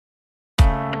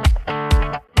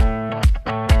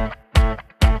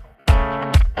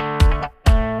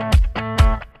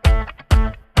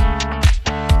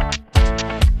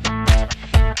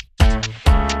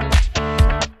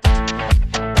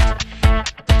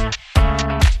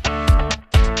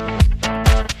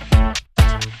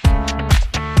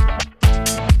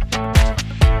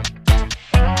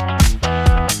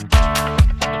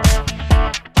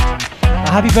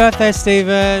Happy birthday,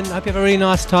 Stephen. Hope you have a really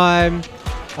nice time.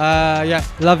 Yeah,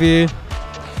 love you.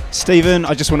 Stephen,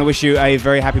 I just want to wish you a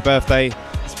very happy birthday.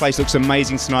 This place looks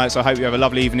amazing tonight, so I hope you have a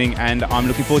lovely evening, and I'm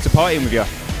looking forward to partying with you.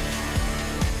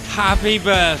 Happy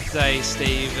birthday,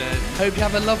 Stephen. Hope you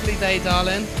have a lovely day,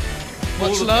 darling. All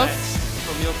Much the love. best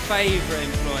from your favourite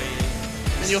employee.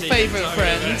 And your Stephen's favourite only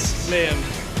friend, best. Liam.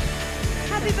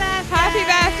 Happy birthday! Happy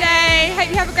birthday! Hope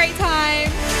you have a great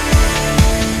time.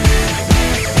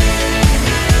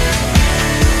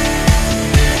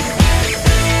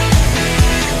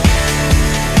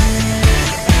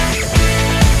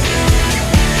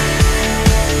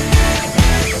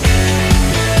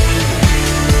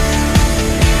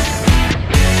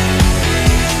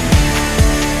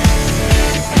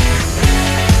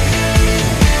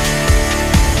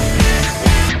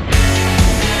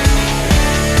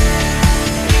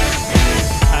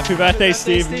 Happy birthday,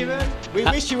 Steve. We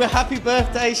wish you a happy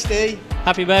birthday, Steve.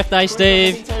 Happy birthday,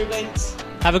 Steve.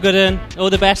 Have a good one. All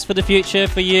the best for the future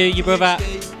for you, your brother,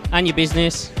 and your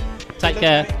business. Take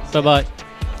care. Bye-bye.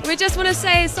 We just want to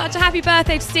say such a happy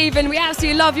birthday to Stephen. We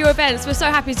absolutely love your events. We're so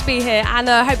happy to be here and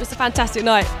hope it's a fantastic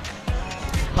night.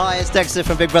 Hi, it's Dexter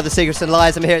from Big Brother Secrets and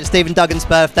Lies. I'm here at Stephen Duggan's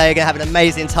birthday. We're going to have an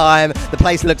amazing time. The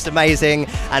place looks amazing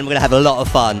and we're going to have a lot of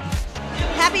fun.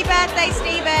 Happy birthday,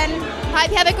 Stephen. Hope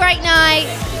you have a great night.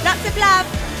 Lots of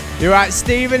love. You're right,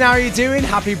 Stephen. How are you doing?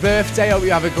 Happy birthday. Hope you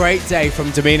have a great day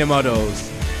from Demeanor Models.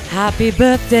 Happy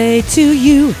birthday to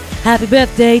you. Happy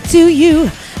birthday to you.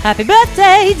 Happy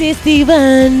birthday, dear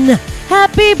Stephen.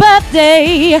 Happy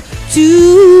birthday to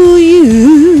you.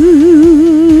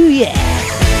 Yeah.